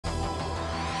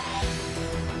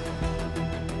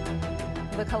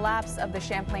The collapse of the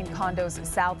Champain condos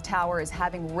South Tower is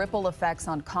having ripple effects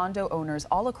on condo owners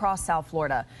all across South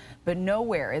Florida. But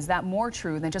nowhere is that more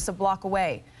true than just a block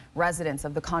away. Residents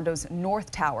of the condo's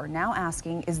North Tower now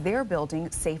asking, is their building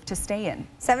safe to stay in?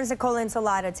 7's Nicole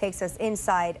Insalata takes us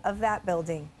inside of that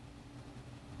building.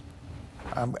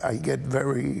 I get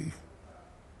very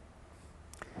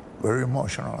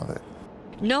emotional of it.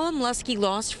 Noam Lusky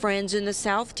lost friends in the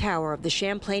South Tower of the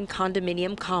Champain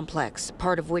condominium complex,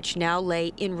 part of which now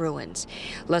lay in ruins.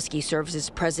 Lusky serves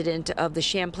as president of the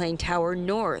Champain Towers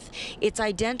North. It's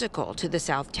identical to the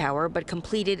South Tower, but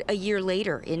completed a year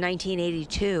later in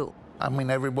 1982. I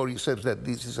mean, everybody says that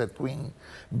this is a twin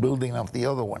building of the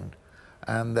other one,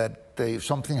 and that if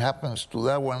something happens to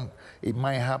that one, it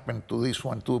might happen to this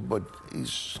one too, but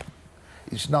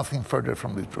it's nothing further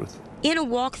from the truth. In a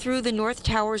walkthrough, the North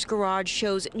Tower's garage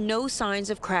shows no signs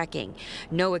of cracking,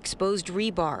 no exposed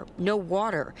rebar, no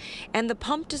water, and the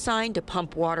pump designed to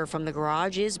pump water from the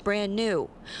garage is brand new.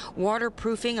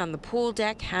 Waterproofing on the pool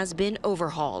deck has been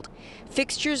overhauled.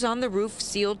 Fixtures on the roof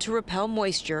sealed to repel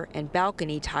moisture, and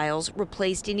balcony tiles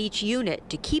replaced in each unit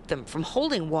to keep them from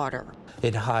holding water.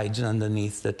 It hides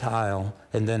underneath the tile,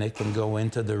 and then it can go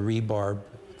into the rebar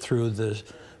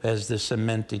as the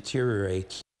cement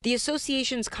deteriorates. The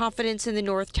association's confidence in the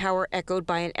North Tower echoed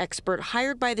by an expert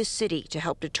hired by the city to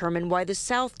help determine why the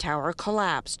South Tower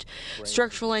collapsed.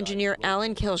 Structural engineer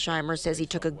Alan Kilsheimer says he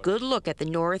took a good look at the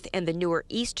North and the newer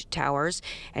East Towers,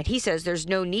 and he says there's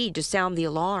no need to sound the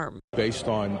alarm. Based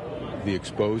on the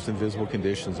exposed and visible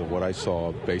conditions of what I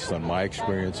saw, based on my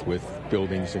experience with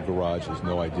buildings and garages,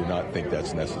 no, I do not think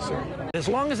that's necessary. As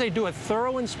long as they do a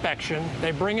thorough inspection, they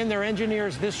bring in their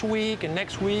engineers this week and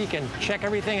next week and check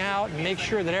everything out and make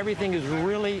sure that everything is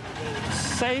really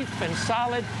safe and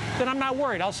solid, then I'm not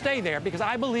worried. I'll stay there because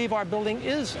I believe our building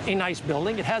is a nice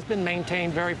building. It has been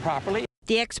maintained very properly.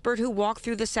 The expert who walked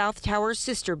through the South Tower's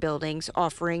sister buildings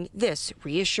offering this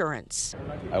reassurance.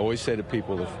 I always say to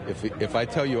people, if I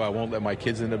tell you I won't let my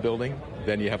kids in the building,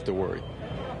 then you have to worry.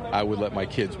 I would let my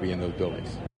kids be in those buildings.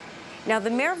 Now,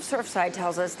 the mayor of Surfside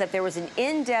tells us that there was an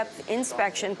in-depth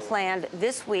inspection planned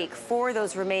this week for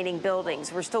those remaining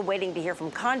buildings. We're still waiting to hear from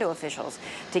condo officials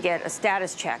to get a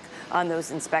status check on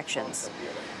those inspections.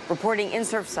 Reporting in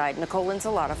Surfside, Nicole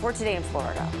Insalata for Today in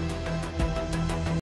Florida.